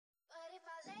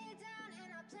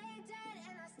play dead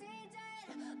and I stay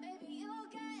dead. Maybe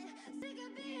you'll get sick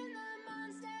of being the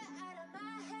monster out of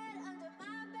my head, under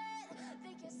my bed.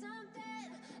 Think you're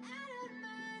something out of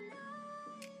my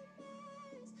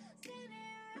nightmares,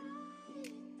 standing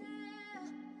right there.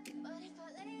 But if I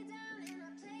lay down and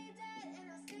I play dead and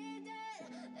I stay dead,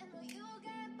 then will you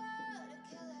get bored of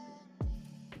killing me?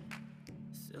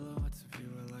 Silhouettes of you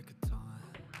are like a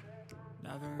taunt.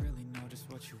 Never really know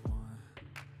just what you want.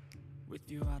 With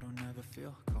you I don't ever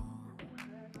feel calm.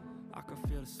 I can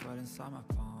feel the sweat inside my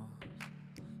palms.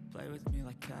 Play with me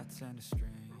like cats and a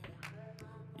string.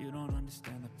 You don't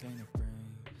understand the pain it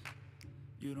brings.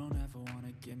 You don't ever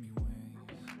wanna give me wings.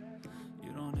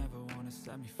 You don't ever wanna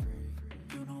set me free.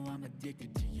 You know I'm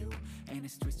addicted to you, and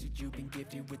it's twisted, you've been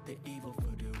gifted with the evil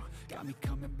voodoo. Got me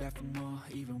coming back for more,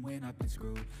 even when I've been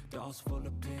screwed. Dolls full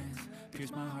of pins,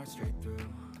 pierce my heart straight through.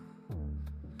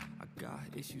 I got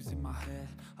issues in my head,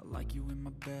 I like you in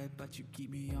my bed, but you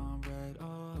keep me on red.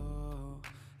 Oh,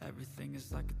 everything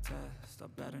is like a test, I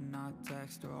better not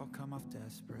text or I'll come off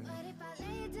desperate. But if I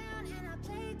lay down and I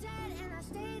play dead and I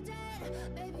stay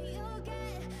dead, baby you'll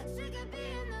get sick of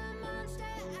being the monster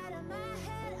out of my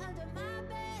head, under my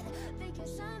bed. Think you're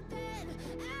something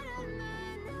out of my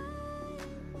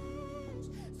nightmares,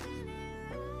 standing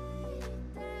right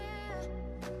there.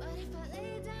 But if I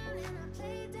lay down and I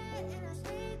play dead and I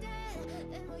stay dead,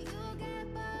 then will you get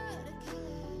bored of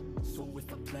killing me? So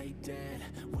if I play dead,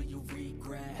 will you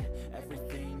regret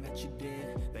everything that you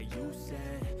did, that you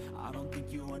said? I don't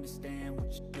think you understand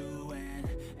what you're doing,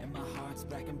 and my heart's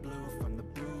black and blue from the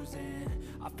bruising.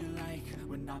 I feel like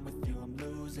when I'm with you I'm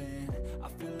losing. I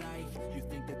feel like you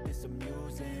think that this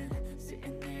amusing,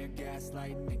 sitting there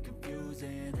gaslighting and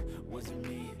confusing. Was it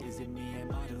me? Is it me?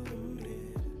 Am I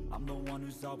deluded? I'm the one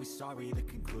who's always sorry, the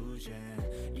conclusion,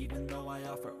 even though I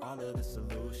offer all of the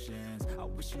solutions. I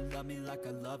wish you loved me like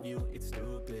I love you, it's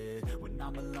stupid. When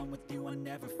I'm alone with you I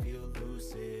never feel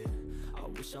lucid. I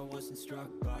wish I wasn't struck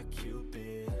by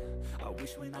Cupid. I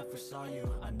wish when I first saw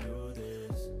you I knew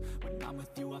this. When I'm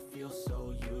with you I feel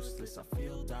so useless, I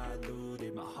feel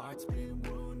diluted, my heart's been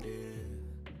wounded.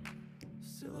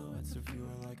 Silhouettes of you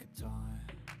are like a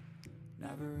taunt.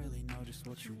 Never really know just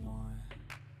what you want.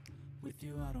 With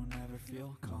you I don't ever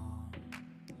feel calm.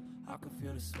 I can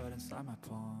feel the sweat inside my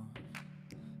palms.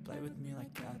 Play with me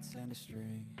like cats and a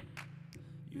string.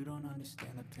 You don't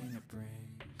understand the pain it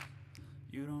brings.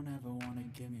 You don't ever wanna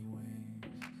give me wings.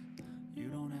 You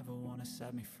don't ever wanna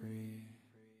set me free.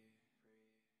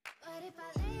 But if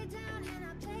I lay down and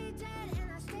I play dead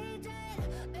and I stay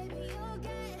dead, baby